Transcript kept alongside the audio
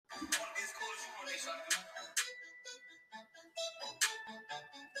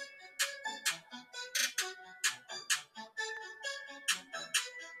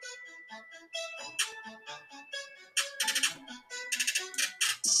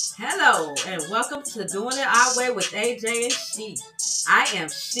Hello and welcome to Doing It Our Way with AJ and She. I am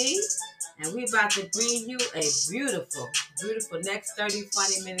She, and we're about to bring you a beautiful, beautiful next 30,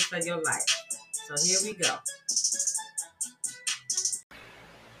 20 minutes of your life. So here we go.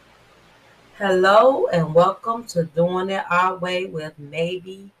 Hello and welcome to Doing It Our Way with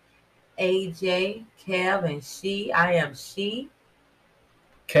maybe AJ, Kev, and She. I am She.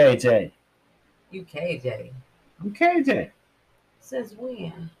 KJ. You KJ. I'm KJ. Since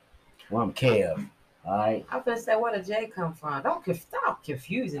when? Well, I'm Kev. All right. I was going to say, where did J come from? Stop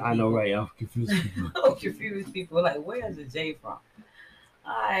confusing people. I know, right? I'm confused. Don't confuse people. Like, where's the J from?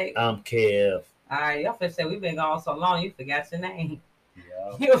 All right. I'm Kev. All right. Y'all finna say, we've been gone so long, you forgot your name.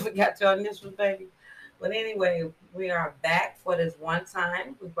 Yeah. You forgot your initials, baby. But anyway, we are back for this one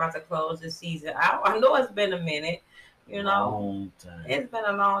time. We're about to close this season out. I know it's been a minute. You know, Long time. it's been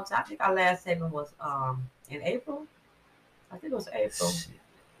a long time. I think our last segment was in April. I think it was April. Shit.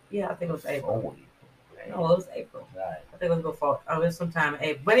 Yeah, I think it was April. Right. No, it was April. Right. I think it was before. It was sometime in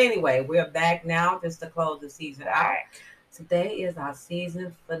April. But anyway, we're back now just to close the season out. Today is our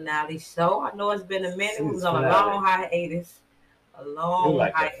season finale show. I know it's been a minute. We was on a long hiatus. A long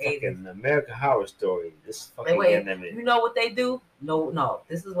like hiatus. A fucking American Horror Story. This fucking Wait, you know what they do? No.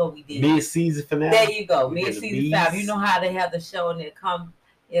 This is what we did. Mid-season finale. There you go. Mid-season finale. You know how they have the show and it'll come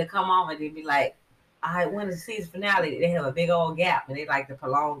on and they'll be like, all right, when the season finale, they have a big old gap and they like to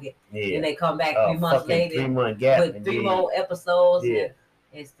prolong it. Yeah. And they come back 3 months later 3-month gap with 3 more episodes. Yeah. And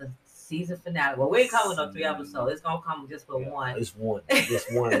it's the season finale. Well, we ain't coming with no 3 episodes. It's gonna come just with one. It's one.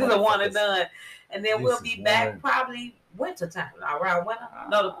 It's one. It's a one and done. And then we'll be back probably winter time. Around winter?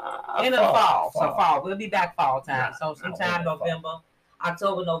 No, end of the fall. So fall. We'll be back fall time. So sometime November,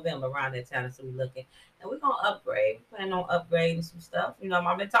 October, November, around that time. So we're looking. And we're gonna upgrade. We plan on upgrading some stuff. You know,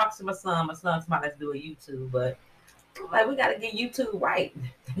 I've been talking to my son. My son's about to do a YouTube, but like we gotta get YouTube right.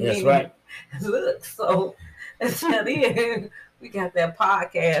 That's right. Look, so until then, we got that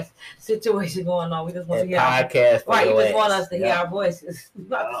podcast situation going on. We just want to hear podcast. Right, you just want us to hear our voices,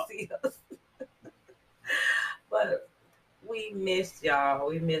 not to see us. But we missed y'all.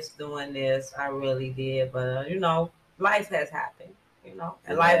 We missed doing this. I really did. But you know, life has happened. You know,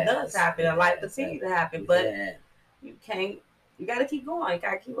 and life does happen, and life continues to happen. But you can't. You got to keep going. You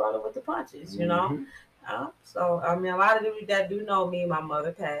got to keep rolling with the punches. You know. So I mean, a lot of you that do know me, my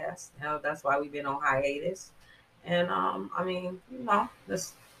mother passed. You know, that's why we've been on hiatus. And I mean, you know,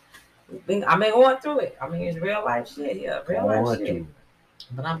 I've been going through it. I mean, it's real life shit here, real life shit.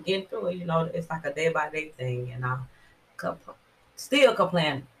 But I'm getting through it. You know, it's like a day by day thing, and I'm still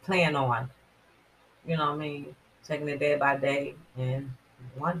plan on. You know what I mean? Taking it day by day, and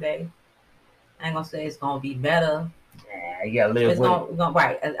one day, I ain't gonna say it's gonna be better. Yeah, you gotta live with it.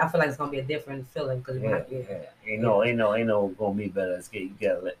 Right. I feel like it's gonna be a different feeling because ain't no gonna be better. You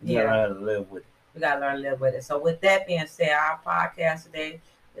gotta learn how to live with it. We gotta learn to live with it. So with that being said, our podcast today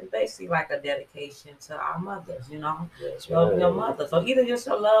is basically like a dedication to our mothers. You know, your mother. So either just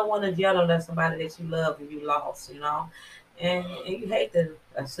your loved one in general, that's somebody that you love and you lost. You know. And you hate to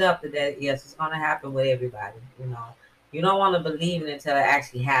accept that yes, it's gonna happen with everybody. You know, you don't want to believe it until it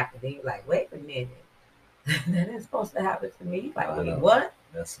actually happens. Then you're like, wait a minute, that is supposed to happen to me. Like, wait, what?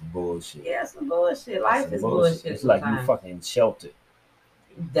 That's some bullshit. Yeah, some bullshit. Life is bullshit. It's like you fucking sheltered.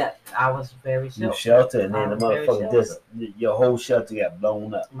 That I was very sheltered. You sheltered, and then the motherfucker just your whole shelter got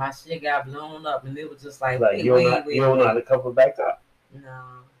blown up. My shit got blown up, and it was just like you don't know how to cover back up.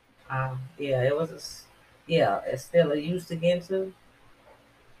 No, yeah, it was. Yeah, it's still a use to get into.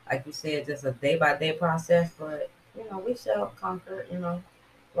 Like you said, just a day-by-day process. But, you know, we shall conquer, you know.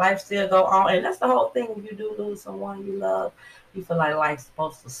 Life still go on. And that's the whole thing. When you do lose someone you love, you feel like life's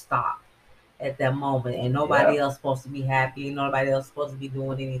supposed to stop at that moment. And nobody else supposed to be happy. Nobody else supposed to be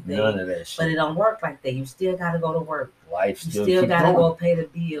doing anything. None of that shit. But it don't work like that. You still got to go to work. Life you still got to go pay the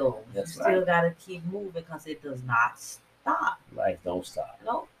bills. You still got to keep moving because it does not stop. Life don't stop.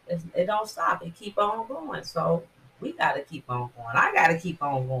 No. It don't stop. It keep on going. So we got to keep on going. I got to keep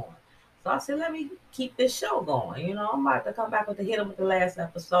on going. So I said, let me keep this show going. You know, I'm about to come back with the last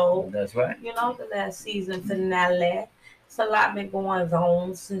episode. That's right. You know, the last season finale. It's a lot been going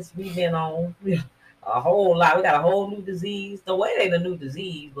on since we've been on. A whole lot. We got a whole new disease. The way it ain't a new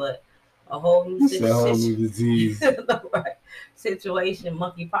disease, but a whole new disease. Right. Situation,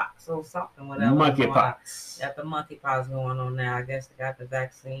 monkeypox or something, whatever. Monkeypox. Got the monkeypox going on now. I guess they got the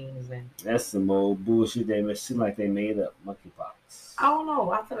vaccines and. That's some old bullshit. They seem like they made up monkeypox. I don't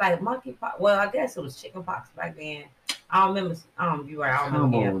know. I feel like monkeypox. Well, I guess it was chickenpox back then. I don't remember. You're right. I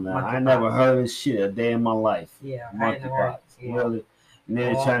don't remember. Come on now. I never heard of this shit a day in my life. Yeah, monkeypox. Yeah. Really? And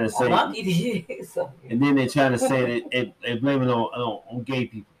then they're trying to say. And then they're trying to say that they blame it on gay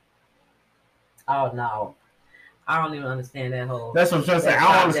people. Oh no. I don't even understand that whole. That's what I'm trying to say. I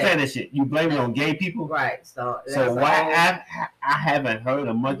don't understand that shit. You blame it on gay people, right? So why I haven't heard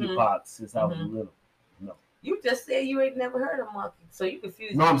of monkeypox since I was little. No. You just said you ain't never heard of monkey, so you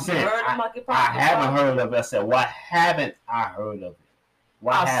confused. No, I'm saying I haven't heard of it. I said, why haven't I heard of it?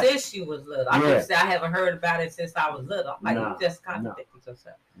 Why since you was little? I just said I haven't heard about it since I was little. I'm like, you just contradicted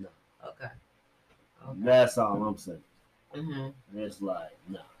yourself. No. Okay. That's all I'm saying. It's like,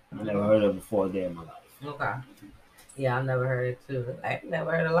 no, I never heard of it before a day in my life. Okay. Yeah, I never heard it too. I've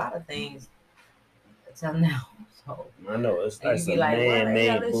never heard a lot of things until now. So I know it's like some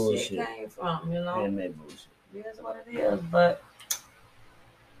man-made bullshit. Shit came from, you know. Man-made bullshit. That's what it is. But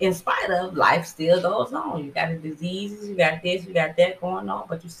in spite of, life still goes on. You got the diseases, you got this, you got that going on,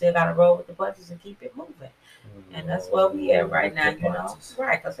 but you still got to roll with the punches and keep it moving. And that's where we at right now, you know.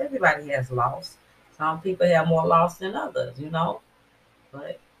 Right, because everybody has loss. Some people have more loss than others, you know.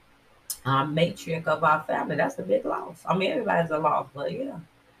 But matriarch of our family, that's a big loss. I mean, everybody's a loss, but yeah,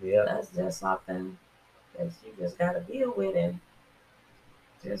 that's just something that you just got to deal with and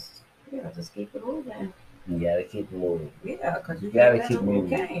just keep it moving. You gotta keep it moving. Yeah, because you gotta keep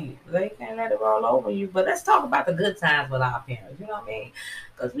moving. They can't let it roll over you. But let's talk about the good times with our parents. You know what I mean?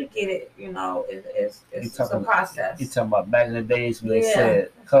 Because we get it. You know, it's a process. You talking about back in the days when they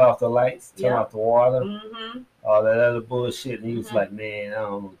said cut off the lights, turn off the water, all that other bullshit, and he was like, man, I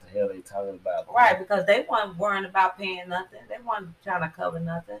don't know what the hell they talking about. Right, because they weren't worrying about paying nothing. They weren't trying to cover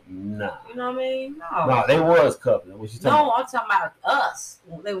nothing. Nah. You know what I mean? No, they was covering. What you talking about? I'm talking about us.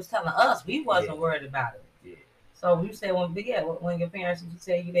 They was telling us we wasn't worried about it. So you say when your parents used to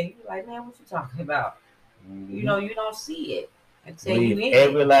tell you that, you be like, man, what you talking about? You know, you don't see it until you in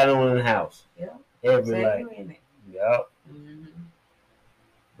every light on in the house. Yeah. Every light. You in it. Yep.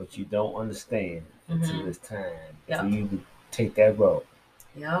 But you don't understand until it's time for you to take that road.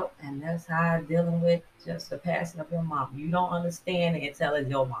 Yep. And that's how dealing with just the passing of your mom. You don't understand it until it's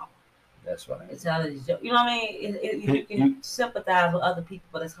your mom. That's right. It's how it's, you know what I mean? You can sympathize with other people,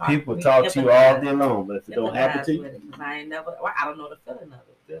 but it's hard. People talk to you all day long, but if it don't happen to you, I don't know the feeling of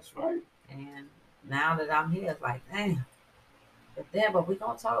it. That's right. And now that I'm here, it's like, damn. But we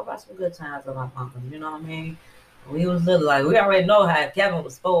gonna talk about some good times with my mama. You know what I mean? We was little, like we already know how Kevin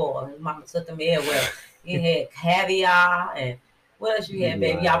was spoiled. His mama took him everywhere. He had caviar and what else you had,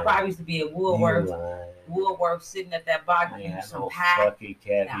 baby? Y'all probably used to be at Woolworths sitting at that bar, getting some pie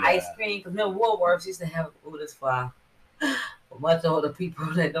and ice cream. Because remember, Woolworths used to have this for much older people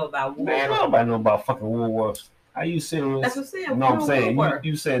that know about Woolworths. Man, nobody know about fucking Woolworths. Are you serious? That's what I'm saying. No, I'm saying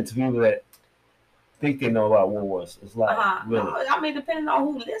you saying to people that think they know about Woolworths. It's like really. No, I mean, depending on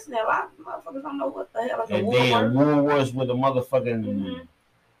who listening, a lot of motherfuckers don't know what the hell is a Woolworths. Woolworths. And then Woolworths with a motherfucking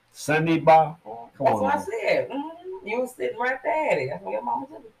Sunday bar. Come on. That's what I said. You was sitting right there at it. That's what your mama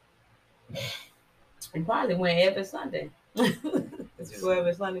did. You probably went every Sunday. Did you go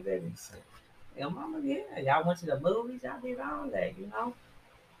every Sunday, baby? Your mama, y'all went to the movies. Y'all did all that, you know.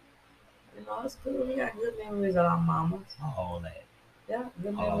 You know, it's cool. We got good memories of our mamas. All that. Yeah,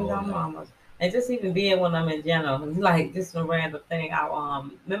 good memories of our mamas. And just even being with them in general. Like, just a random thing. I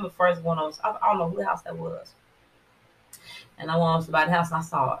remember first one of those, I don't know who house that was. And I went to buy the house and I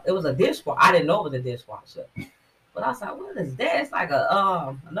saw it was a dishwasher. I didn't know it was a dishwasher. But I was like, what is that? It's like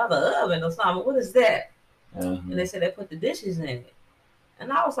a another oven or something. What is that? And they said they put the dishes in it.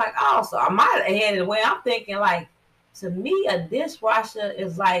 And I was like, oh, so I might have had it away. I'm thinking, like, to me, a dishwasher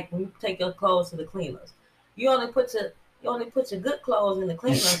is like when you take your clothes to the cleaners. You only put your good clothes in the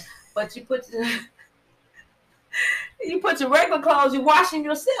cleaners, but you put your regular clothes, you're washing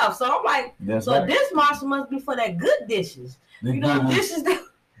yourself. So I'm like, a dishwasher must be for that good dishes. Dishes that.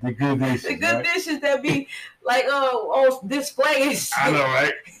 The good dishes. The good dishes that be like on display. I know,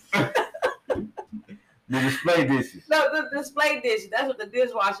 right? The display dishes. No, the display dishes. That's what the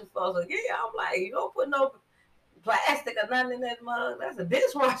dishwasher for. So yeah, I'm like, you don't put no plastic or nothing in that mug. That's a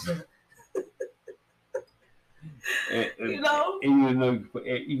dishwasher. You know. And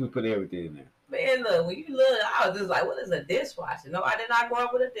you can put everything in there. Man, look, when you look, I was just like, what is a dishwasher? No, I did not grow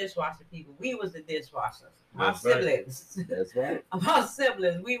up with a dishwasher, people. We was the dishwashers. My siblings. That's right. My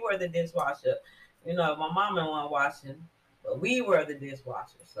siblings, we were the dishwasher. You know, my mama wasn't washing. But we were the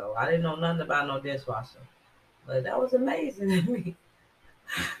dishwasher, so I didn't know nothing about no dishwasher. But that was amazing to me.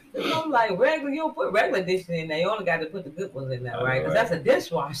 I'm like, regular, you don't put regular dishes in there. You only got to put the good ones in there, right? Because that's a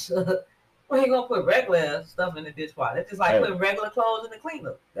dishwasher. Well, you gonna put regular stuff in the dishwasher. It's just like putting regular clothes in the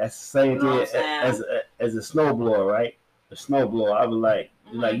cleaner. That's the same thing as a snowblower, right? A snowblower. I was like,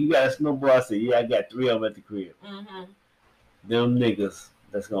 you got a snowblower? I said, yeah, I got 3 of them at the crib. Them niggas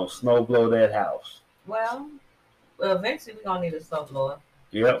that's gonna snowblow that house. Well, eventually we gonna need a snowblower.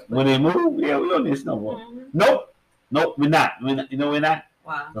 Yep. When they move, yeah, we don't need a snowblower. Nope, we're not. You know we're not.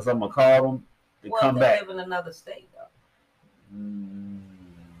 Why? Because I'm gonna call them to come back. Live in another state though.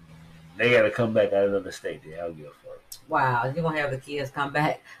 They gotta come back out of another state. I don't give a fuck. Wow, you're gonna have the kids come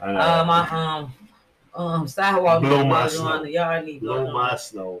back. My sidewalk blow my snow. On the yard need blow my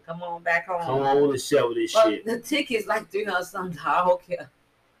snow. Come on back home. Come on and shovel this shit. The ticket's like $300 I don't care.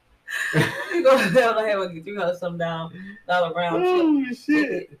 You gonna have a $300 round trip. Oh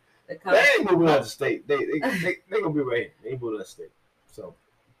shit! They ain't moving out of the state. They gonna be right here. They ain't moving out of the state. So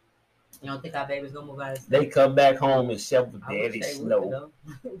you don't think our baby's gonna move out of the state? They come back home and shovel daddy's snow.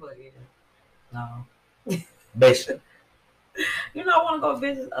 But yeah, no. Basically. You know, I want to go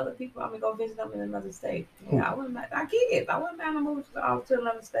visit other people. I'm gonna go visit them in another state. Yeah, I wouldn't mind. I kids. I wouldn't mind to move to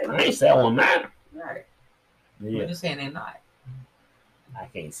another state. I ain't saying I wouldn't mind. Right. Yeah. You're just saying they're not. I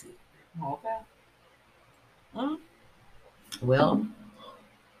can't see it. Okay. Well,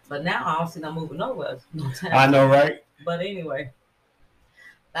 but now I don't see them moving nowhere. I know, right? But anyway,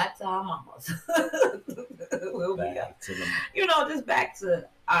 back to our mamas. We'll back to them. You know, just back to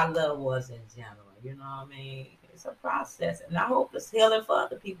our loved ones in general. You know what I mean? It's a process, and I hope it's healing for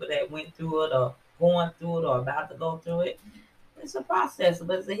other people that went through it or going through it or about to go through it. It's a process,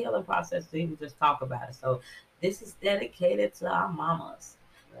 but it's a healing process to even just talk about it. So this is dedicated to our mamas.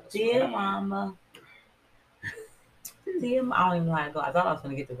 Dear mama. Dear mama. I don't even know how to go. I thought I was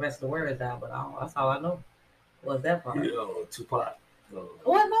going to get the rest of the words out, but that's all I know. Was that part? Tupac.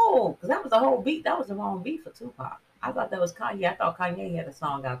 Well, no, because that was the whole beat. That was the wrong beat for Tupac. I thought that was Kanye. I thought Kanye had a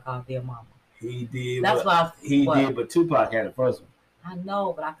song out called Dear Mama. He did. That's why did, but Tupac had the first one. I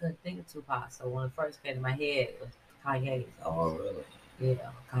know, but I couldn't think of Tupac. So when it first came to my head, it was Kanye. Oh, really?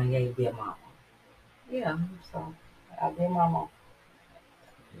 Yeah, Kanye, Dear Mama. Yeah, so Dear Mama.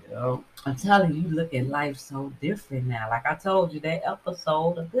 Yeah. I'm telling you, you look at life so different now. Like I told you, that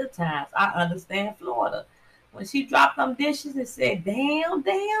episode of Good Times, I understand Florida. When she dropped them dishes and said, damn.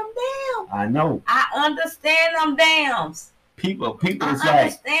 I know. I understand them dams. People I is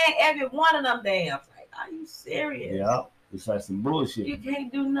understand every one of them dams. Like, are you serious? Yeah. It's like some bullshit. You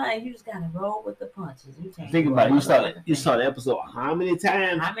can't do nothing. You just gotta roll with the punches. You can't. Think about it. You saw the episode how many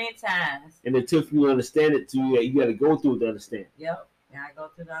times? How many times? And it took you to understand it. You got to go through it to understand. Yep. Yeah, I go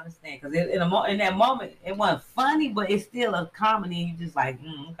through to understand because in that moment it wasn't funny, but it's still a comedy. You just like,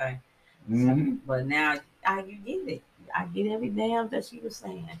 okay. Mm-hmm. But now you get it. I get every damn that she was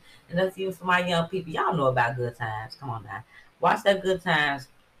saying, and that's even for my young people. Y'all know about Good Times. Come on now, watch that Good Times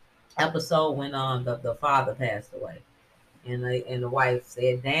episode when the father passed away, and the wife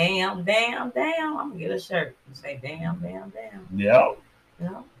said, "Damn, I'm gonna get a shirt and say, damn." Yeah.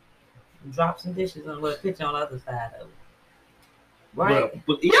 Drop some dishes and with a picture on the other side of it. Right.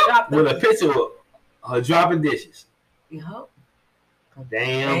 With a picture of her dropping dishes. Yep.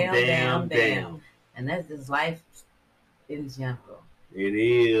 Damn. And that's just life in general. It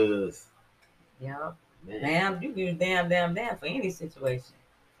is. Yep. Damn, you can use damn for any situation.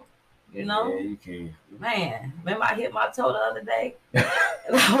 You know? Yeah, you can. Man, remember I hit my toe the other day? And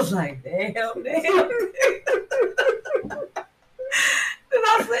I was like, damn. Then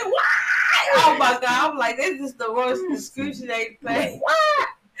I said, why? Oh my God. I'm like, this is the worst excruciating thing. Why?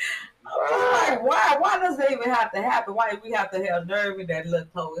 Like, why? Why does it even have to happen? Why do we have to have nerve in that little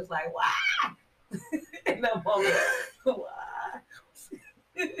toe? It's like, why? In that moment, why?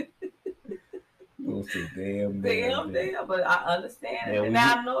 Damn. But I understand it. And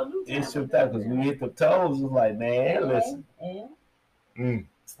now I know new time. It's true that because we hit the toes. It's like, man, listen.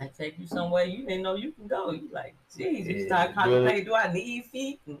 I take you somewhere you didn't know you can go. You like, geez, you start contemplating, do I need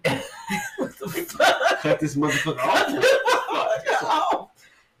feet? What the fuck? Cut this motherfucker off.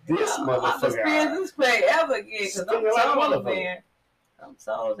 This motherfucker. I'm experience this play ever again because I'm told, man. I'm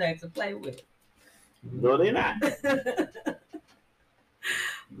told ain't to play with. No, they're not.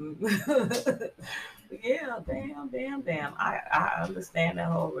 Yeah, damn. I understand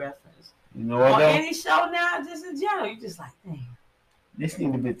that whole reference. You know what? On any show now, just in general, you just like, damn. This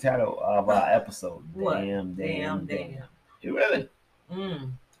need to be the title of our episode. What? Damn. It really?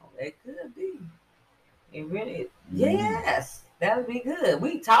 It could be. It really. Yes, that would be good.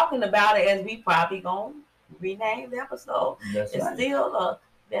 We talking about it as we probably gonna renamed the episode. That's it's right. still a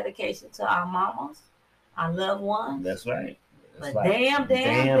dedication to our mamas, our loved ones. That's right. But damn.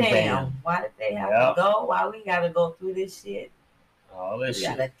 Why did they have to go? Why we gotta go through this shit? All this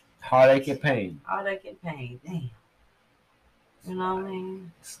shit. Heartache and pain. Heartache and pain. Damn. You know what I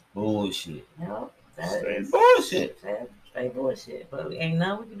mean? It's bullshit. Yep. Straight bullshit. Straight bullshit. But ain't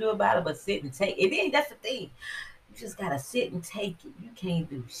nothing we can do about it but sit and take it. That's the thing. You just gotta sit and take it. You can't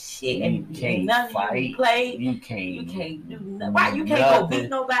do shit. You can't nothing fight. You play. You can't do nothing. Right? You can't go beat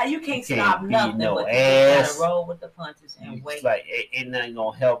nobody. You can't stop nothing. No but ass. You gotta roll with the punches and wait. It's like ain't nothing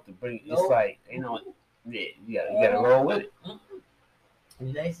gonna help to bring. It's like you gotta roll with it.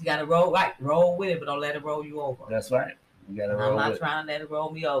 You gotta roll with it, but don't let it roll you over. That's right. You gotta roll with it. I'm not trying to let it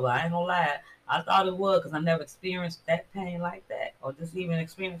roll me over. I ain't gonna lie. I thought it would because I never experienced that pain like that, or just even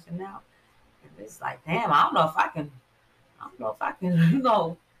experiencing now. And it's like, damn, I don't know if I can,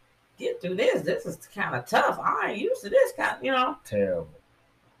 get through this. This is kind of tough. I ain't used to this kind, Terrible.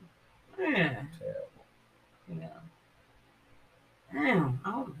 Man. Terrible. Yeah. Damn.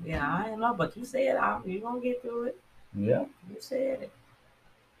 I don't know, but you said you gonna get through it. Yeah. You said it.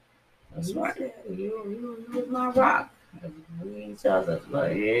 That's right. You was my rock. We each other,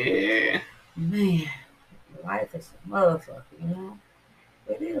 but yeah. Man, life is a motherfucker,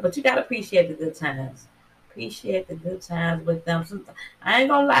 It is, but you gotta appreciate the good times. Appreciate the good times with them. I ain't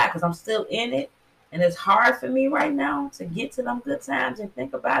gonna lie, because I'm still in it, and it's hard for me right now to get to them good times and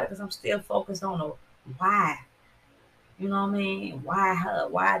think about it, because I'm still focused on the why. You know what I mean? Why her?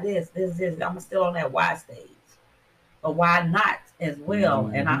 Why this? I'm still on that why stage. But why not as well?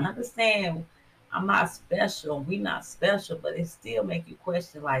 Mm-hmm. And I understand I'm not special. We not special, but it still make you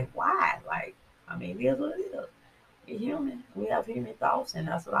question, like, why? Like, I mean, it is what it is. You're human. We have human thoughts, and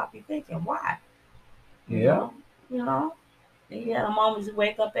that's what I be thinking. Why? You know? And you had a moment you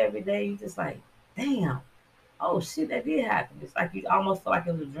wake up every day, you just like, damn, oh shit, that did happen. It's like you almost feel like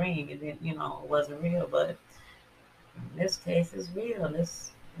it was a dream, and then, it wasn't real. But in this case, it's real.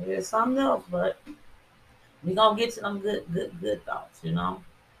 It's something else, but we gonna get to them good thoughts,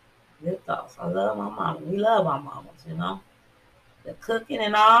 Good thoughts. I love my mama. We love our mamas, The cooking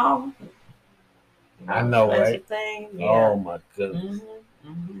and all. I know, right? Thing. Yeah. Oh my goodness.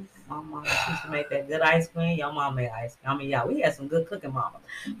 My mama used to make that good ice cream. Your mama made ice cream. I mean, we had some good cooking mamas.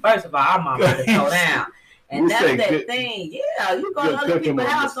 First of all, our mama could go down. And that's that good, thing. Yeah, you go to other people's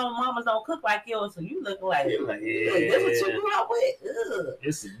house, some mamas don't cook like yours, so you look like, that's what you grew up with. Ugh.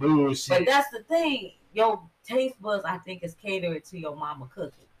 It's bullshit. But that's the thing. Your taste buds, I think, is catered to your mama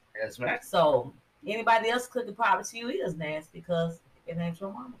cooking. That's right. So anybody else cooking probably to you is nasty because it ain't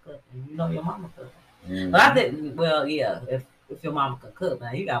your mama cooking. You know your mama cooking. Mm-hmm. But I think, well, yeah, if your mama can cook,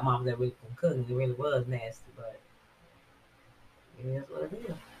 now you got mamas that really can cook, and it really was nasty, but it is what it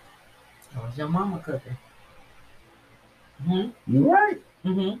is. How's your mama cooking? Mm-hmm. You're right.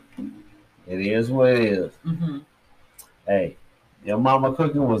 Mm-hmm. It is what it is. Mm-hmm. Hey, your mama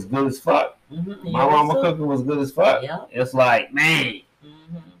cooking was good as fuck. Mm-hmm. My mama cooking was good as fuck. Yep. It's like, man.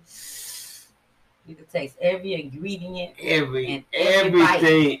 Mm-hmm. You can taste every ingredient, everything,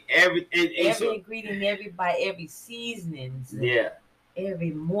 every ingredient, every bite, every seasoning,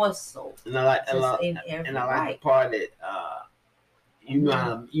 every morsel. And I like the part that you know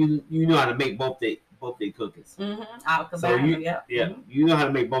how to make both their cookies. Mm-hmm. So you know how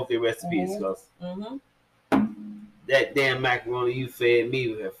to make both their recipes because that damn macaroni you fed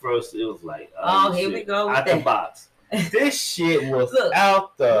me at first, it was like, here we go out the box. This shit was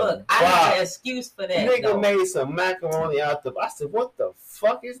out the box. I have an excuse for that. Nigga made some macaroni out the box. I said, what the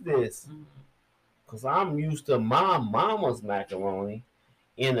fuck is this? Because I'm used to my mama's macaroni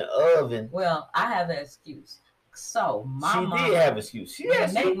in the oven. Well, I have an excuse. So, my mom did have an excuse. She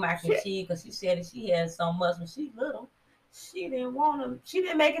didn't make mac and cheese because she said that she had so much when she little. She didn't want them. She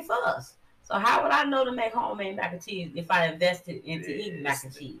didn't make it for us. So how would I know to make homemade mac and cheese if I invested into eating mac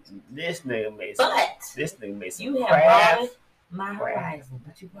and cheese? This nigga made some. You have brought my horizon,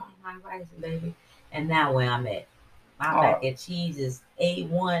 but you brought my horizon, baby. And now where I'm at, my mac and cheese is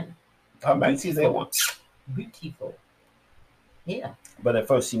A1. Her mac and cheese A1. Beautiful. Yeah. But at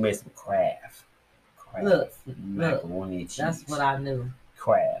first she made some Kraft. Look, macaroni and cheese. That's what I knew.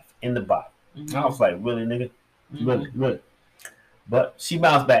 Kraft in the box. I was like, really, nigga? Really? But she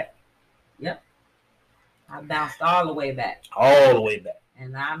bounced back. Yep. I bounced all the way back.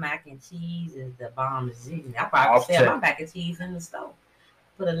 And our mac and cheese is the bomb. I probably sell my mac and cheese in the store.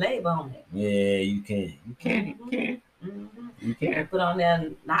 Put a label on it. Yeah, you can. You can. And put on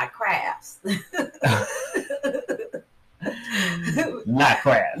there, not Crafts. Not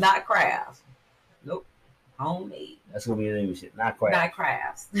Crafts. Not Crafts. Nope. Homemade. That's gonna be the name of shit. Not Crafts. Not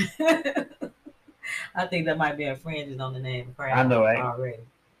Crafts. I think that might be infringing on the name of crab. I know, right? Already.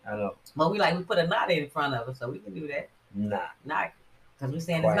 I know. But we put a not in front of it, so we can do that. Nah. Not because we're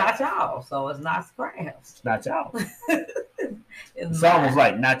saying crabs. It's not y'all, so it's not crabs. It's not y'all. it's almost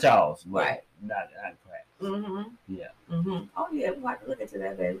like not y'all's, right? Not crabs. Mm-hmm. Yeah. Mm-hmm. Oh yeah, we like to look into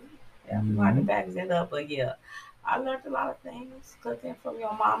that, baby. Yeah, we like to back that up, but yeah, I learned a lot of things cooking from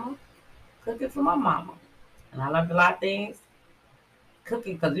your mama, cooking from my mama, and I learned a lot of things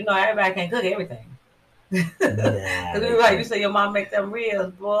cooking because everybody can't cook everything. Because like you say, your mom make them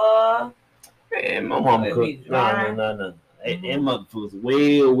ribs, boy. Man, my mom cooked. No. And mother food was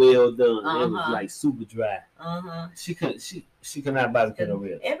well done. It was like super dry. She could not barbecue no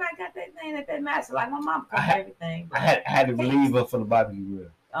ribs. Everybody got that thing that they master. Like my mom cooked everything. I had to relieve her for the barbecue grill.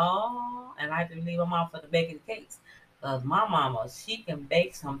 Oh, and I had to relieve my mom for the baking cakes. Because my mama, she can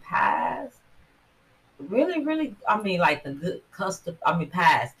bake some pies. Really, really, like the good custard,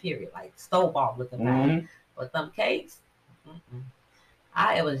 pies, period. Like store-bought looking pies. But them cakes,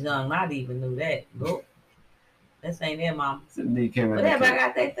 I was young, I didn't even knew that. Nope. This ain't it, mom. But everybody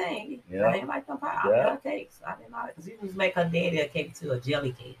got their thing. Yeah. I didn't like them pies. I love cakes. I didn't like it. Because she used to make her daddy a cake too, a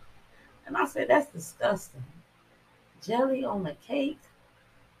jelly cake. And I said, that's disgusting. Jelly on the cake?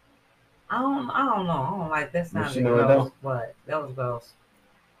 I don't know. I don't like that. Sounds gross. What? That was gross.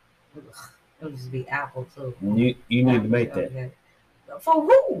 It would just be apple too. You need to make that. For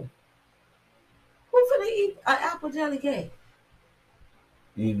who? Who finna eat an apple jelly cake?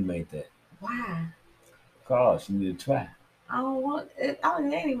 You need to make that. Why? Because you need to try. I don't want it. It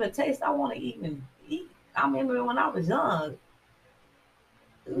ain't even a taste I want to even eat. I remember when I was young.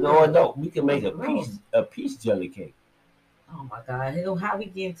 No, I don't. We can make a peach jelly cake. Oh my God! How we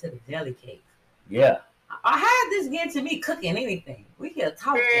get into the jelly cake? Yeah. How did this get into me cooking anything? We can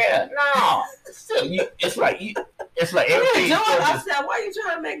talk. Yeah, no. Still, it's like everything. I said, why are you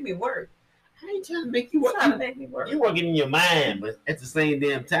trying to make me work? I ain't trying to make you work. Trying to make me work. You're working in your mind, but at the same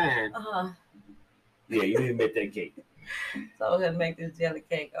damn time. Yeah, you need to make that cake. So I'm gonna make this jelly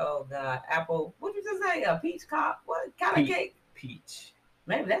cake. Oh God, apple. What did you just say? A peach cobbler? What kind of cake? Peach.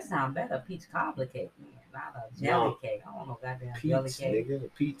 Maybe that sounds better. Peach cobbler cake, man. Not a jelly cake. I don't know goddamn jelly cake. Nigga,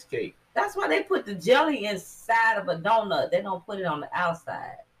 peach cake. That's why they put the jelly inside of a donut. They don't put it on the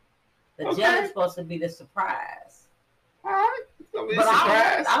outside. The jelly's supposed to be the surprise. All right. But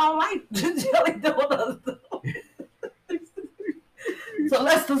I don't like the jelly donuts though. So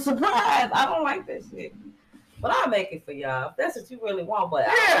that's the surprise. I don't like that shit. But I'll make it for y'all. If that's what you really want, but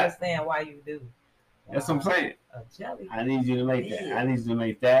I understand why you do. That's what I'm saying. A jelly. I need you to make that. I need you to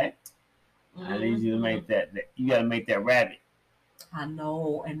make that. I need you to make that. You gotta make that rabbit. I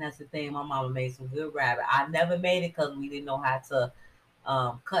know, and that's the thing. My mama made some good rabbit. I never made it because we didn't know how to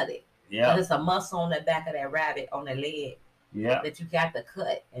cut it. Yeah. There's a muscle on the back of that rabbit on the leg. Yeah. That you got to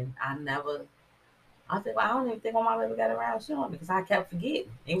cut, and I don't even think my mom ever got around showing me because I kept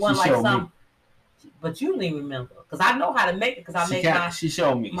forgetting. It wasn't like something. But you didn't even remember because I know how to make it because I make my. She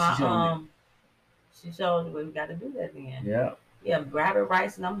showed me. She showed me we got to do that then. Yeah. Yeah, rabbit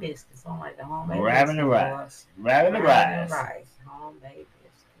rice and them biscuits. So like the homemade rabbit and rice. Rabbit and rice. Homemade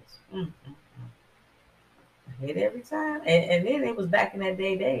biscuits. I hit every time. And then it was back in that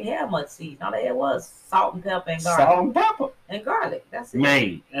day, they didn't have much seasoning. All they had was salt and pepper and garlic. Salt and pepper. And garlic. That's it.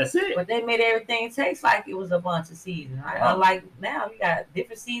 Man, that's it. But they made everything taste like it was a bunch of seasoning. Unlike now, you got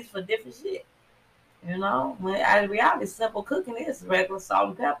different seeds for different shit. You know? When in reality, simple cooking is regular salt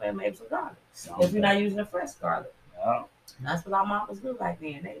and pepper and maybe some garlic. If you're not using the fresh garlic. Yeah. That's what our mamas do back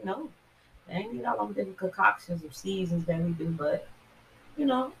then. They know. They ain't need all them different concoctions of seasons that we do, but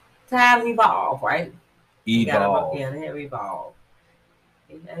times evolve, right? Evolve. They have evolved.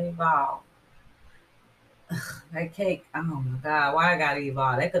 They evolved. That cake, oh my God, why I gotta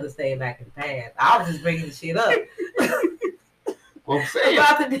evolve? They could have stayed back in the past. I was just bringing the shit up. Well, I'm saying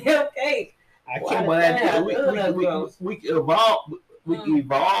about the damn cake. I can't believe we evolve. We can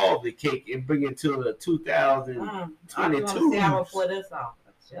evolve the cake and bring it to the 2022. See how I pour this off.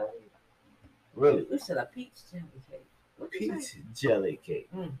 Really? We should have peach jelly cake. Peach jelly cake.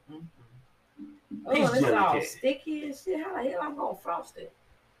 Oh, it's all sticky and shit. How the hell I'm gonna frost it?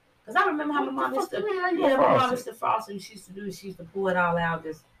 Cause I remember how my mom used to. My mom used to frost it. She used to pour it all out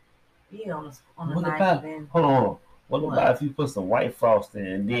just on the knife. Hold on. What about if you put some white frosting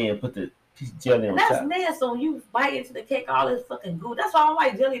and then put the piece of jelly on top? That's nasty. When you bite into the cake, all this fucking goo. That's why I don't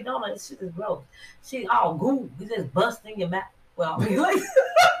like jelly donuts. This shit is gross. She all goo. You just bust in your mouth. Well, I mean, like, you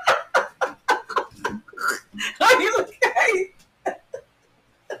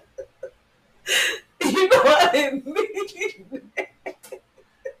know what I mean?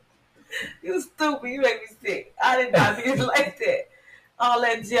 You stupid. You make me sick. I did not mean it like that. all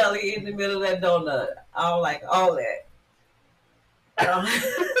that jelly in the middle of that donut. I don't like all that.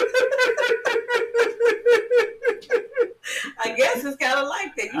 I guess it's kind of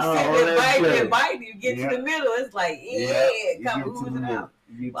like that. You sit there biting, you get to the middle. It's like, come oozing out.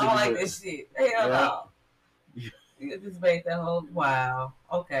 I don't like this shit. Hell no. You just made that whole wow.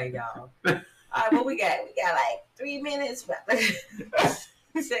 Okay, y'all. All right, what we got? We got like 3 minutes.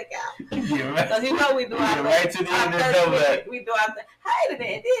 Check out. Because you know we do our right to the end of the we do our thing.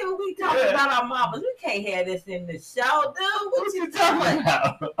 Hey, then we talking about our mamas. We can't have this in the show, dude. What you talking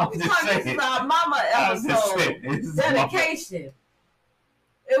about? We talking this is our mama episode. Dedication.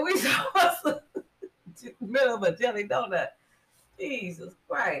 And we supposed to middle of a jelly donut. Jesus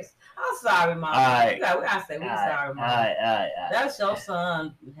Christ. I'm sorry, mama. Right. We gotta say we're sorry, mama. That's your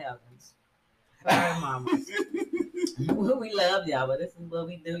son in heavens. Sorry, mama. We love y'all, but this is what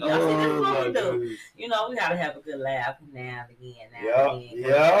we do. Y'all see, this is what we do. You know, we gotta have a good laugh now and again.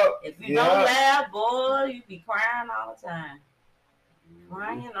 If you don't laugh, boy, you be crying all the time.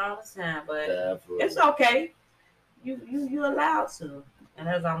 Crying all the time. But it's okay. You allowed to. And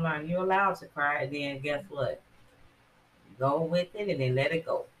as I'm learning, you're allowed to cry, and then guess what? Go with it and then let it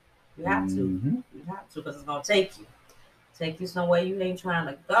go. You have to. You have to, because it's gonna take you somewhere you ain't trying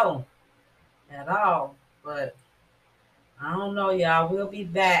to go at all. But I don't know, y'all. We'll be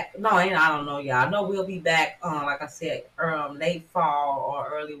back. No, I don't know, y'all. I know we'll be back, like I said, late fall or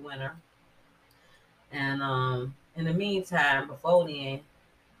early winter. And in the meantime, before then,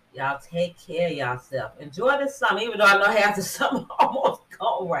 y'all take care of yourself. Enjoy the summer, even though I know half the summer almost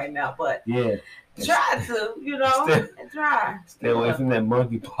gone right now. But try to, and try. Stay away from that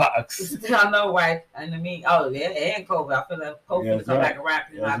monkeypox. I know, right? And and COVID. I feel like COVID will come back around.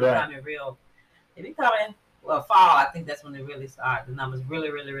 It's becoming real. It be coming. Well, fall, I think that's when it really started. The numbers really,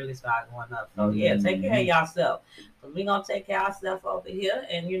 really, really start going up. So, take care of yourself. But we're going to take care of ourselves over here.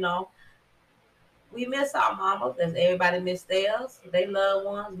 And, we miss our mamas. As everybody miss theirs. They loved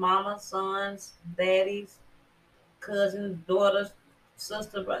ones, mamas, sons, daddies, cousins, daughters,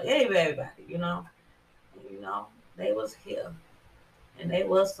 sister, brother, everybody, they was here. And they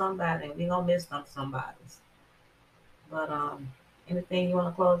was somebody. And we going to miss them somebodies. But, anything you want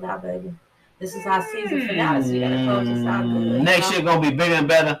to close out, baby? This is our season finale, so you gotta close this out good. Next year gonna be bigger and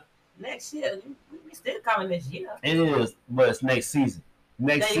better. Next year, we still coming this year. It is, but it's next season.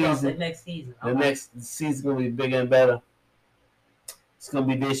 Next season. Okay. The next season gonna be bigger and better. It's gonna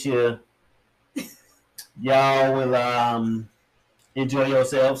be this year. Y'all will enjoy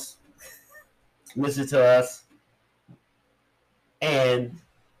yourselves, listen to us, and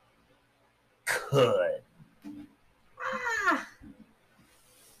could.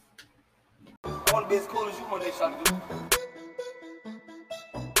 I want to be as cool as you one day, Shawty.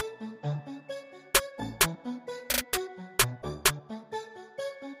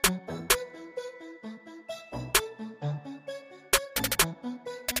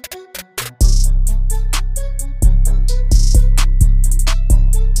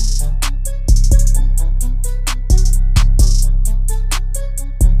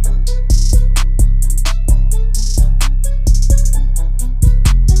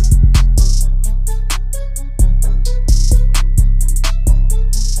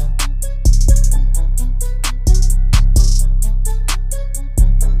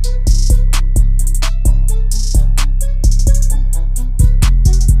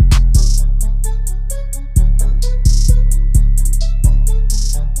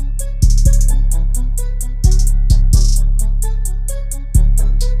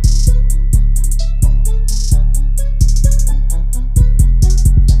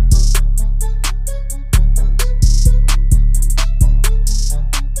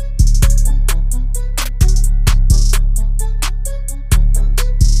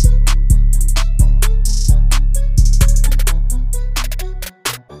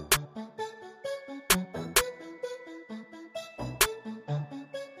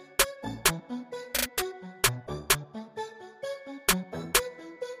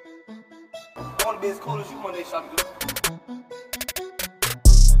 I want to be as cool as you one day, Shawty.